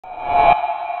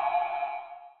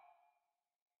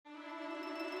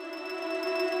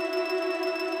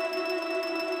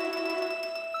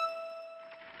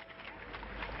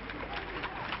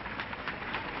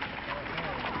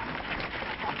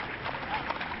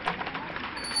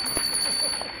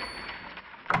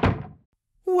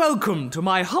Welcome to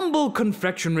my humble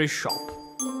confectionery shop.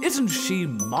 Isn't she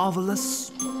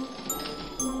marvelous?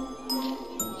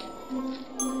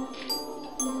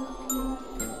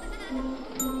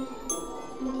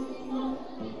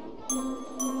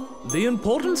 The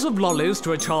importance of lollies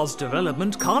to a child's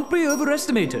development can't be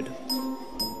overestimated.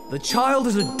 The child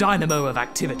is a dynamo of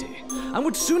activity and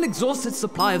would soon exhaust its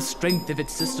supply of strength if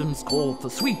its system's call for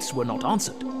sweets were not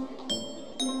answered.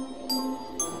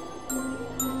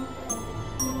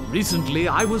 Recently,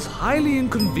 I was highly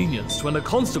inconvenienced when a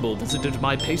constable visited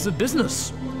my place of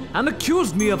business and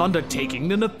accused me of undertaking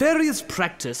the nefarious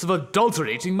practice of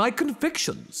adulterating my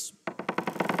confections.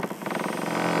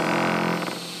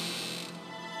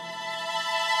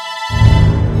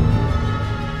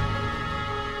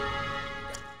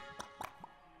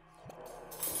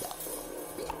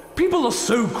 People are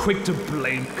so quick to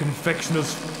blame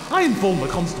confectioners. I informed the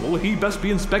constable he'd best be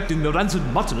inspecting the rancid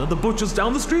mutton at the butcher's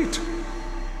down the street.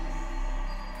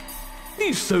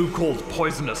 These so-called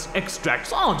poisonous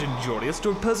extracts aren't injurious to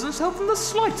a person's health in the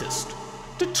slightest.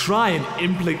 To try and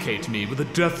implicate me with the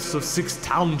deaths of 6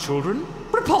 town children?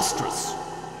 Preposterous!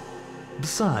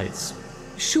 Besides,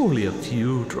 surely a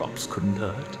few drops couldn't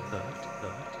hurt.